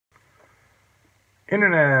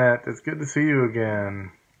Internet, it's good to see you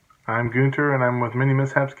again. I'm Gunter and I'm with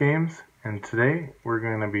MiniMishaps Games, and today we're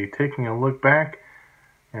going to be taking a look back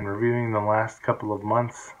and reviewing the last couple of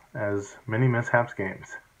months as MiniMishaps Games.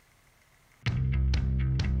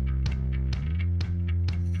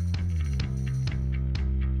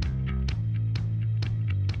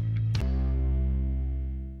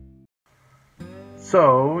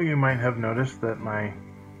 So, you might have noticed that my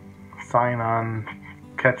sign-on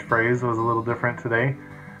catchphrase was a little different today.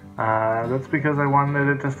 That's because I wanted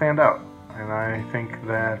it to stand out, and I think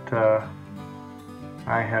that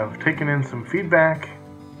I have taken in some feedback.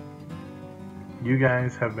 You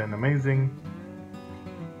guys have been amazing,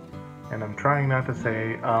 and I'm trying not to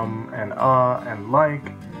say and like,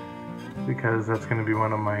 because that's going to be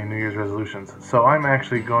one of my New Year's resolutions. So I'm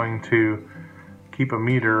actually going to keep a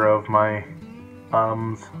meter of my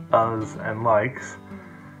ums, uhs, and likes,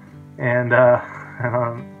 and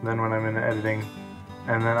then when I'm in editing,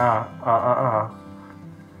 and then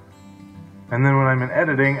and then when I'm in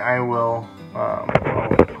editing, I will I'll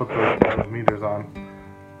put those meters on.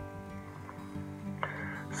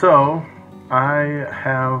 So I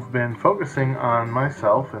have been focusing on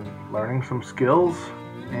myself and learning some skills,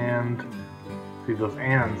 and see those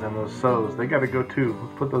ands and those so's, they gotta go too.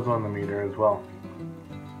 Let's put those on the meter as well.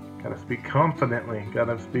 Gotta speak confidently,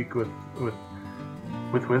 gotta speak with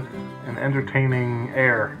an entertaining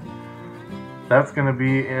air. That's going to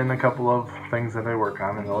be in a couple of things that I work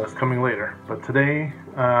on in the list coming later. But today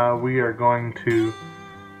we are going to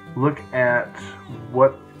look at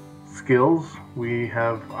what skills I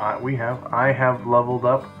have leveled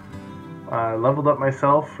up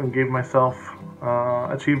myself and gave myself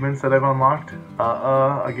achievements that I've unlocked.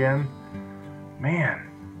 Again, man,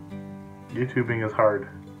 YouTubing is hard.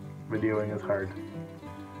 Videoing is hard.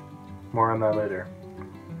 More on that later.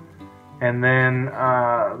 And then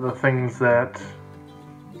the things that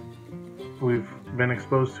we've been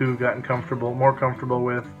exposed to, gotten more comfortable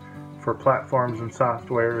with for platforms and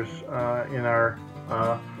softwares in our...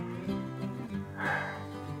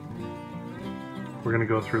 we're going to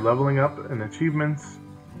go through leveling up and achievements,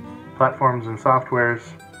 platforms and softwares,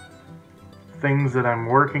 things that I'm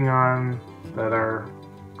working on that are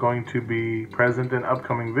going to be present in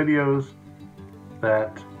upcoming videos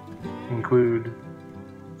that include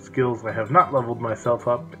skills I have not leveled myself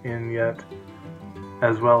up in yet,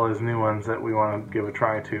 as well as new ones that we want to give a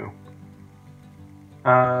try to.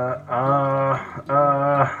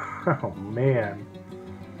 Oh man.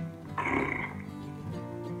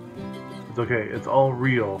 It's okay, it's all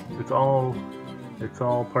real. It's all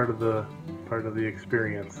part of the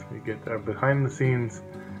experience. You get a behind the scenes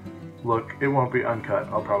look. It won't be uncut,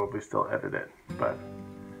 I'll probably still edit it, but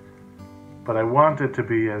I want it to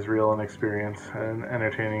be as real an experience and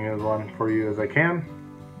entertaining as one for you as I can.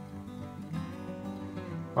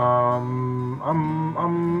 I'll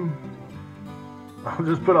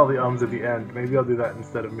just put all the ums at the end. Maybe I'll do that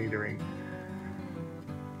instead of metering.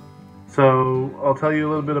 So I'll tell you a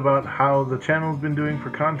little bit about how the channel's been doing for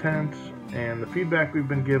content and the feedback we've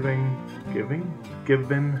been given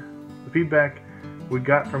the feedback we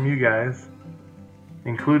got from you guys,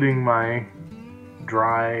 including my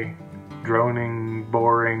dry, droning,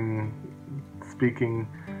 boring speaking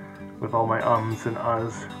with all my ums and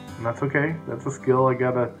uhs, and that's okay. That's a skill I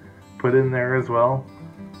gotta put in there as well.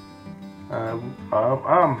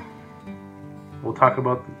 We'll talk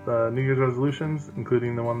about the New Year's resolutions,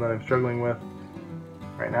 including the one that I'm struggling with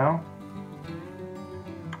right now,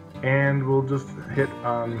 and we'll just hit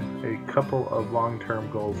on a couple of long-term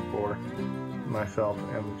goals for myself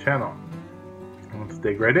and the channel. Let's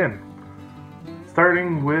dig right in.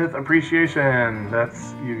 Starting with appreciation.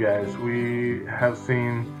 That's you guys. We have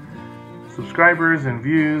seen subscribers and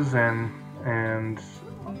views and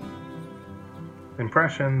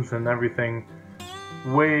impressions and everything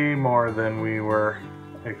way more than we were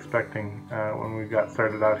expecting when we got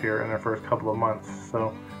started out here in our first couple of months.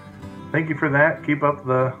 So thank you for that. Keep up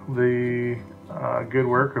the good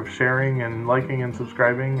work of sharing and liking and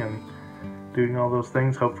subscribing and doing all those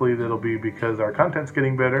things. Hopefully that'll be because our content's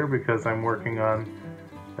getting better, because I'm working on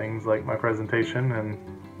things like my presentation and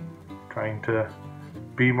trying to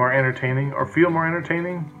be more entertaining or feel more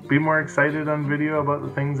entertaining, be more excited on video about the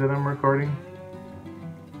things that I'm recording.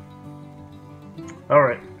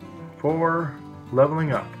 Alright, for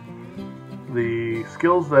leveling up, the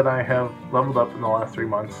skills that I have leveled up in the last 3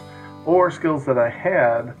 months, or skills that I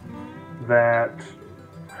had that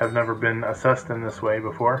have never been assessed in this way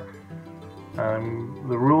before.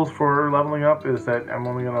 The rules for leveling up is that I'm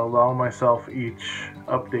only going to allow myself each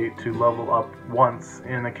update to level up once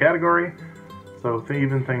in a category. So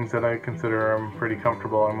even things that I consider I'm pretty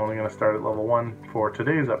comfortable, I'm only going to start at level 1 for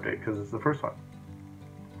today's update because it's the first one.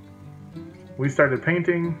 We started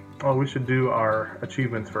painting. Oh, we should do our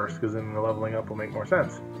achievements first because then the leveling up will make more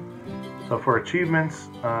sense. So for achievements,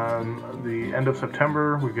 the end of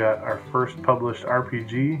September, we got our first published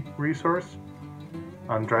RPG resource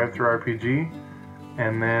on Drive-Thru-RPG.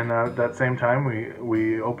 And then at that same time,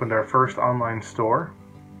 we opened our first online store.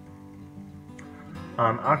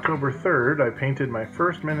 On October 3rd, I painted my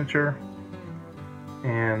first miniature,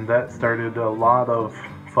 and that started a lot of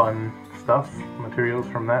fun stuff, materials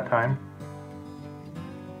from that time.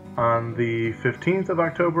 On the 15th of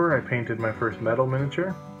October, I painted my first metal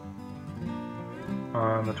miniature.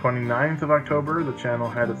 On the 29th of October, the channel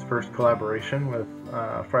had its first collaboration with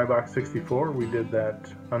Frybox64. We did that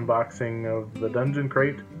unboxing of the Dungeon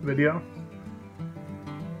Crate video.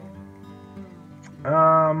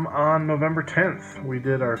 On November 10th, we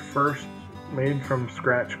did our first made from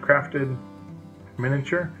scratch crafted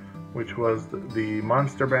miniature, which was the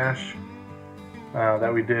Monster Bash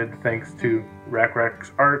that we did thanks to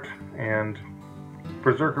Raqrex Art and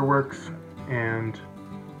Berserkerworks and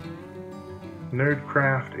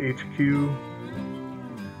Nerdcraft HQ.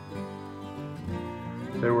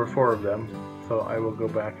 There were 4 of them, so I will go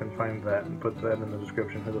back and find that and put that in the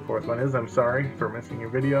description who the 4th one is. I'm sorry for missing your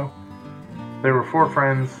video. There were 4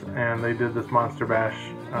 friends, and they did this Monster Bash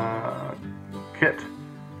kit,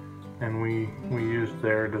 and we used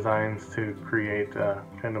their designs to create a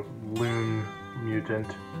kind of loon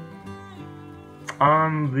mutant.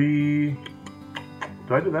 On the...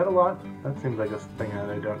 Do I do that a lot? That seems like a thing that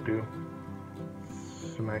I don't do.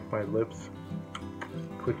 Smack my lips,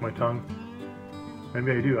 click my tongue.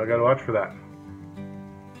 Maybe I do. I gotta watch for that.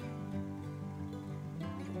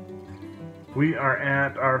 We are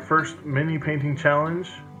at our first mini painting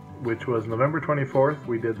challenge, which was November 24th.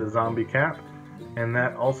 We did the zombie cap, and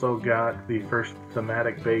that also got the first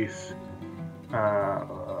thematic base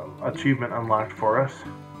achievement unlocked for us.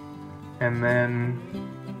 And then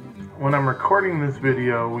when I'm recording this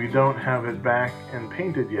video, we don't have it back and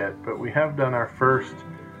painted yet, but we have done our first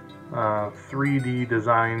 3D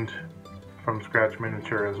designed from scratch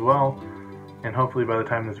miniature as well. And hopefully by the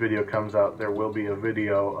time this video comes out, there will be a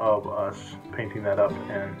video of us painting that up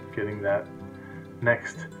and getting that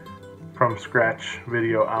next from scratch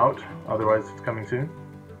video out. Otherwise, it's coming soon.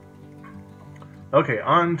 Okay,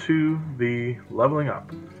 on to the leveling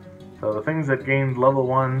up. So the things that gained level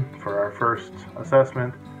 1 for our first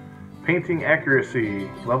assessment. Painting accuracy,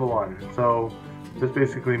 level 1. So this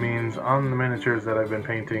basically means on the miniatures that I've been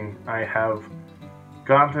painting, I have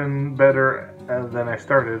gotten better than I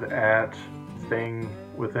started at staying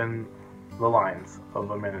within the lines of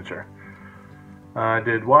a miniature. I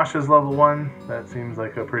did washes level 1. That seems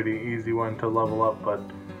like a pretty easy one to level up, but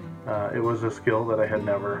it was a skill that I had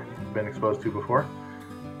never been exposed to before.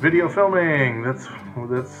 Video filming, that's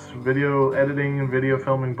video editing and video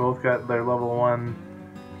filming both got their level 1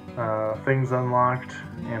 things unlocked,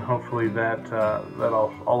 and hopefully that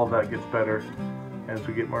all of that gets better as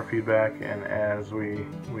we get more feedback and as we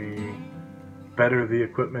better the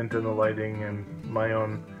equipment and the lighting and my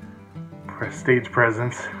own stage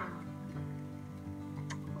presence.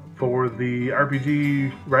 For the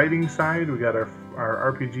RPG writing side, we got our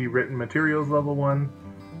RPG written materials level 1,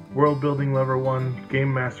 world building level 1,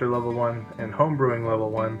 game master level 1, and homebrewing level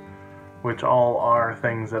 1, which all are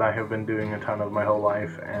things that I have been doing a ton of my whole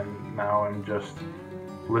life, and now I'm just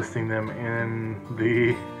listing them in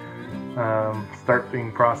the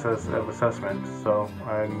starting process of assessment. So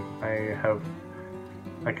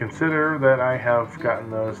I consider that I have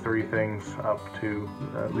gotten those 3 things up to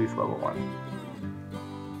at least level 1.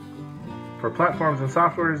 For platforms and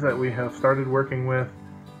softwares that we have started working with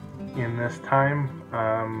in this time,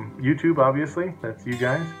 YouTube, obviously, that's you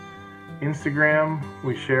guys. Instagram,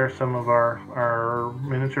 we share some of our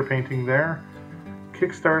miniature painting there.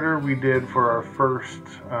 Kickstarter, we did for our first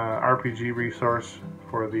RPG resource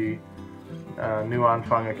for the new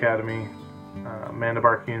Anfang Academy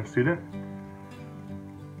Mandabarkian student.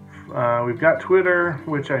 We've got Twitter,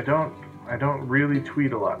 which I don't really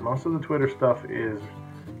tweet a lot. Most of the Twitter stuff is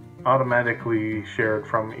automatically shared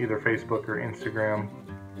from either Facebook or Instagram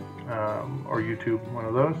or YouTube, one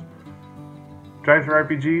of those.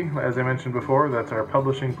 Drive-Thru-RPG, as I mentioned before, that's our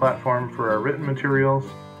publishing platform for our written materials.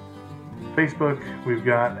 Facebook, we've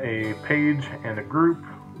got a page and a group.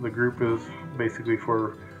 The group is basically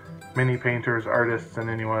for mini painters, artists, and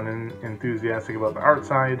anyone enthusiastic about the art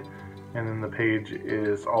side. And then the page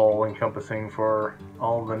is all encompassing for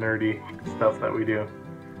all the nerdy stuff that we do.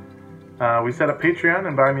 We set up Patreon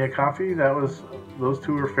and Buy Me a Coffee. Those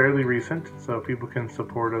two are fairly recent, so people can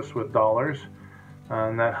support us with dollars.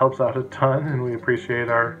 and that helps out a ton, and we appreciate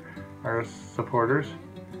our supporters.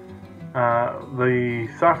 The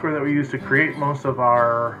software that we use to create most of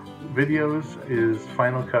our videos is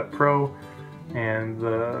Final Cut Pro, and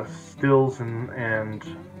the stills and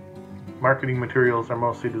marketing materials are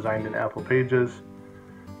mostly designed in Apple Pages.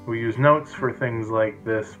 We use Notes for things like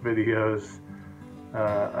this video's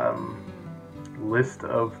list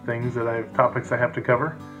of things that topics I have to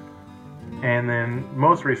cover. And then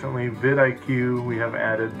most recently, vidIQ we have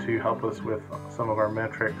added to help us with some of our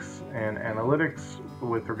metrics and analytics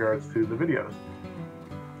with regards to the videos.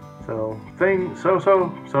 So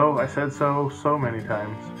I said so many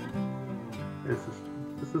times.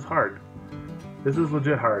 This is hard. This is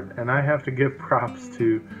legit hard, and I have to give props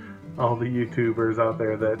to all the YouTubers out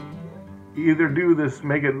there that either do this,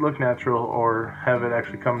 make it look natural, or have it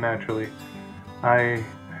actually come naturally. I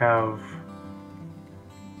have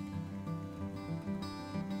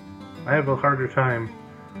a harder time.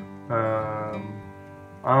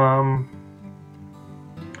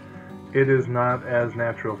 It is not as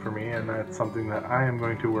natural for me, and that's something that I am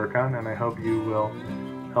going to work on, and I hope you will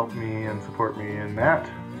help me and support me in that.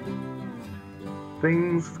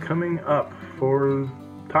 Things coming up for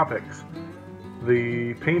topics.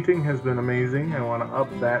 The painting has been amazing. I want to up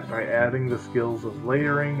that by adding the skills of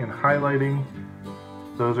layering and highlighting.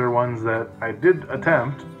 Those are ones that I did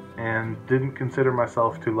attempt and didn't consider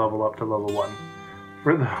myself to level up to level 1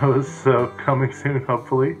 for those, so coming soon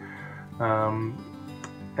hopefully.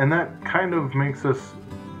 And that kind of makes us,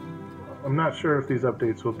 I'm not sure if these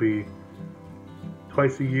updates will be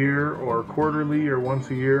twice a year or quarterly or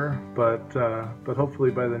once a year, but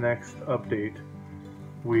hopefully by the next update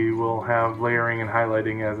we will have layering and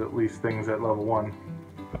highlighting as at least things at level 1.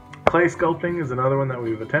 Clay sculpting is another one that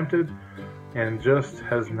we've attempted and just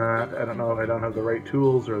has not, I don't know if I don't have the right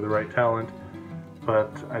tools or the right talent,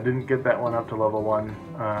 but I didn't get that one up to level 1.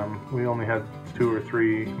 We only had 2 or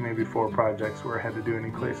 3, maybe 4 projects where I had to do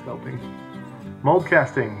any clay sculpting. Mold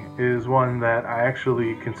casting is one that I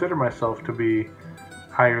actually consider myself to be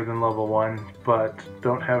higher than level 1, but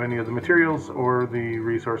don't have any of the materials or the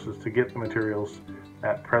resources to get the materials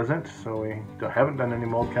at present, so we haven't done any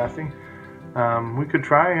mold casting. We could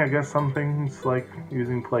try, I guess, some things like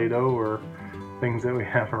using Play-Doh or things that we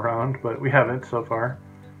have around, but we haven't so far.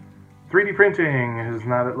 3D printing is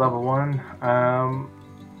not at level 1.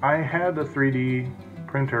 I had a 3D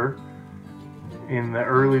printer in the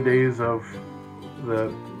early days of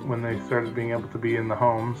when they started being able to be in the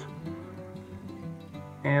homes,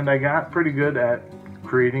 and I got pretty good at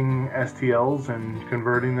creating STLs and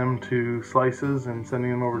converting them to slices and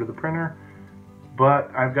sending them over to the printer,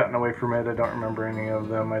 but I've gotten away from it. I don't remember any of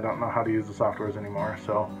them. I don't know how to use the softwares anymore,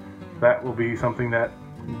 so that will be something that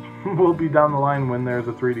will be down the line when there's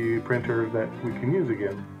a 3D printer that we can use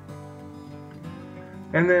again.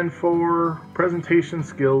 And then for presentation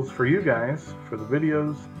skills for you guys, for the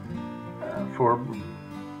videos,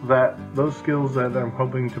 those skills that I'm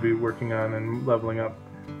hoping to be working on and leveling up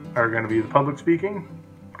are going to be the public speaking,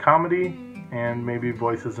 comedy, and maybe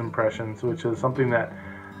voices impressions, which is something that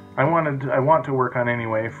I want to work on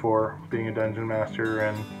anyway for being a dungeon master,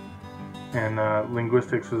 and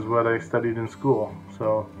linguistics is what I studied in school,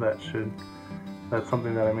 so that's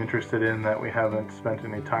something that I'm interested in that we haven't spent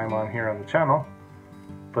any time on here on the channel.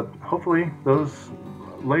 But hopefully those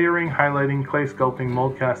layering, highlighting, clay sculpting,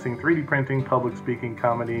 mold casting, 3D printing, public speaking,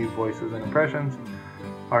 comedy, voices, and impressions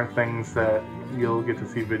are things that you'll get to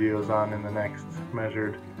see videos on in the next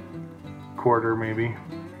measured quarter maybe.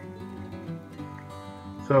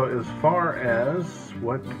 So as far as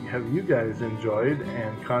what have you guys enjoyed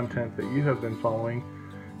and content that you have been following,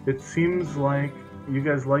 it seems like you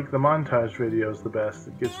guys like the montage videos the best.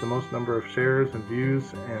 It gets the most number of shares and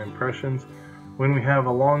views and impressions. When we have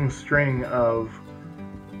a long string of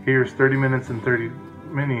here's 30 minutes and 30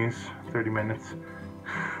 minis, 30 minutes,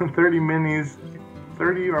 30 minis,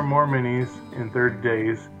 30 or more minis in 30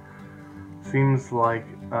 days, seems like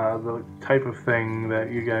the type of thing that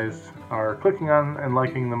you guys are clicking on and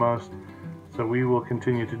liking the most. So we will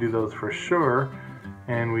continue to do those for sure,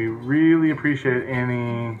 and we really appreciate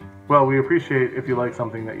we appreciate if you like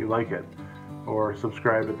something that you like it or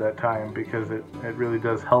subscribe at that time, because it really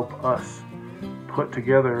does help us put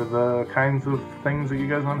together the kinds of things that you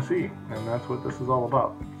guys want to see, and that's what this is all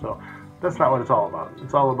about. So that's not what it's all about.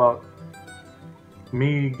 It's all about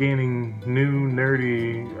me gaining new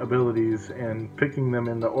nerdy abilities and picking them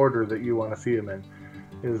in the order that you want to see them in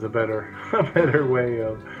is a better way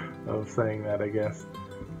of saying that, I guess.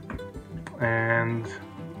 And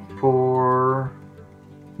for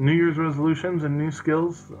New Year's resolutions and new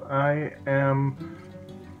skills, I am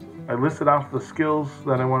I listed off the skills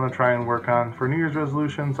that I want to try and work on for New Year's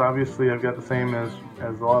resolutions. Obviously, I've got the same as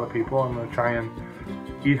a lot of people. I'm going to try and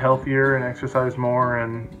eat healthier and exercise more,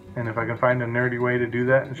 and if I can find a nerdy way to do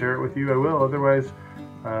that and share it with you, I will. Otherwise,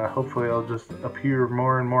 hopefully I'll just appear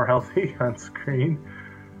more and more healthy on screen.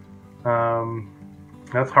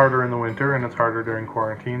 That's harder in the winter, and it's harder during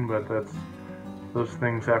quarantine, but those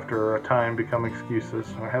things after a time become excuses.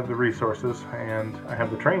 I have the resources and I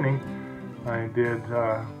have the training. I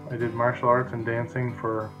did martial arts and dancing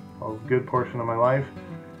for a good portion of my life.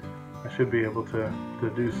 I should be able to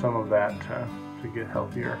do some of that to get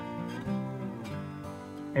healthier.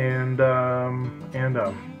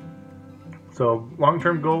 So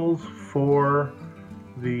long-term goals for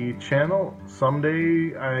the channel.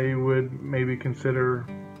 Someday I would maybe consider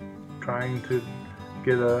trying to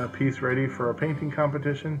get a piece ready for a painting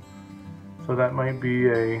competition. So that might be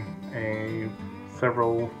a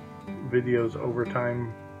several videos over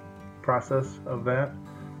time process of that.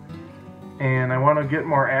 And I want to get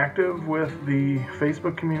more active with the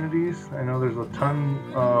Facebook communities. I know there's a ton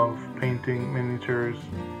of painting miniatures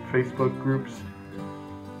Facebook groups.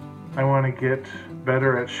 I want to get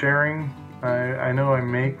better at sharing. I know I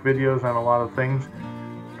make videos on a lot of things,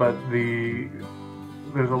 but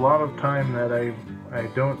there's a lot of time that I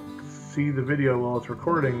don't see the video while it's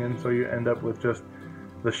recording, and so you end up with just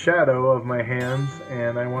the shadow of my hands.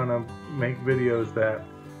 And I want to make videos that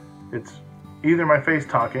it's either my face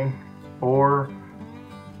talking or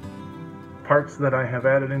parts that I have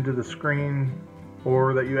added into the screen,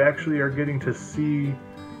 or that you actually are getting to see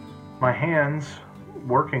my hands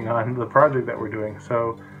working on the project that we're doing.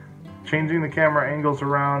 So changing the camera angles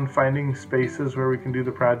around, finding spaces where we can do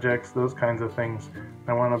the projects, those kinds of things.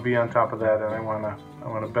 I want to be on top of that, and I want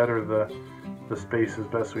to better the space as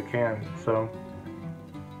best we can. So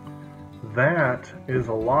that is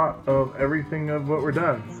a lot of everything of what we're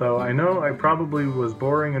done. So I know I probably was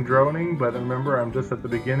boring and droning, but remember, I'm just at the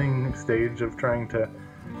beginning stage of trying to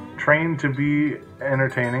train to be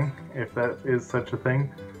entertaining, if that is such a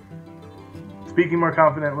thing. Speaking more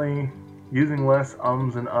confidently, using less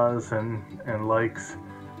ums and uhs and likes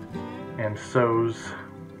and so's.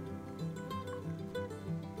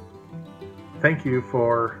 Thank you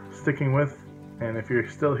for sticking with, and if you're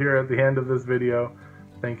still here at the end of this video,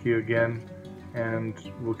 thank you again, and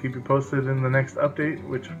we'll keep you posted in the next update,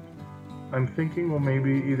 which I'm thinking will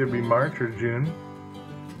maybe either be March or June.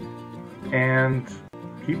 And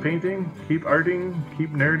keep painting, keep arting,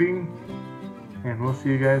 keep nerding, and we'll see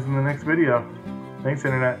you guys in the next video. Thanks,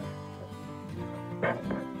 Internet.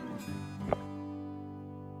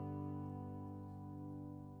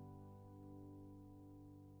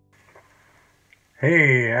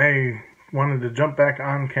 Hey, I wanted to jump back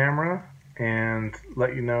on camera and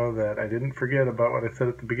let you know that I didn't forget about what I said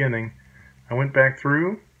at the beginning. I went back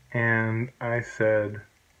through and I said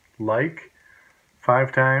like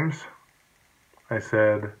 5 times. I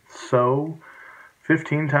said so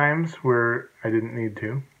 15 times where I didn't need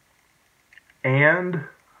to. And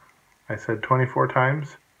I said 24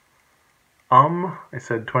 times. I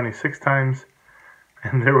said 26 times.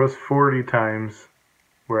 And there was 40 times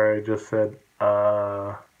where I just said,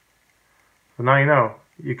 So now you know.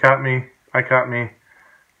 You caught me. I caught me.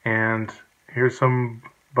 And here's some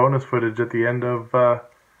bonus footage at the end of a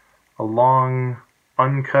long,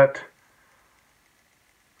 uncut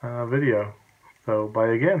video. So bye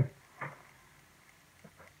again.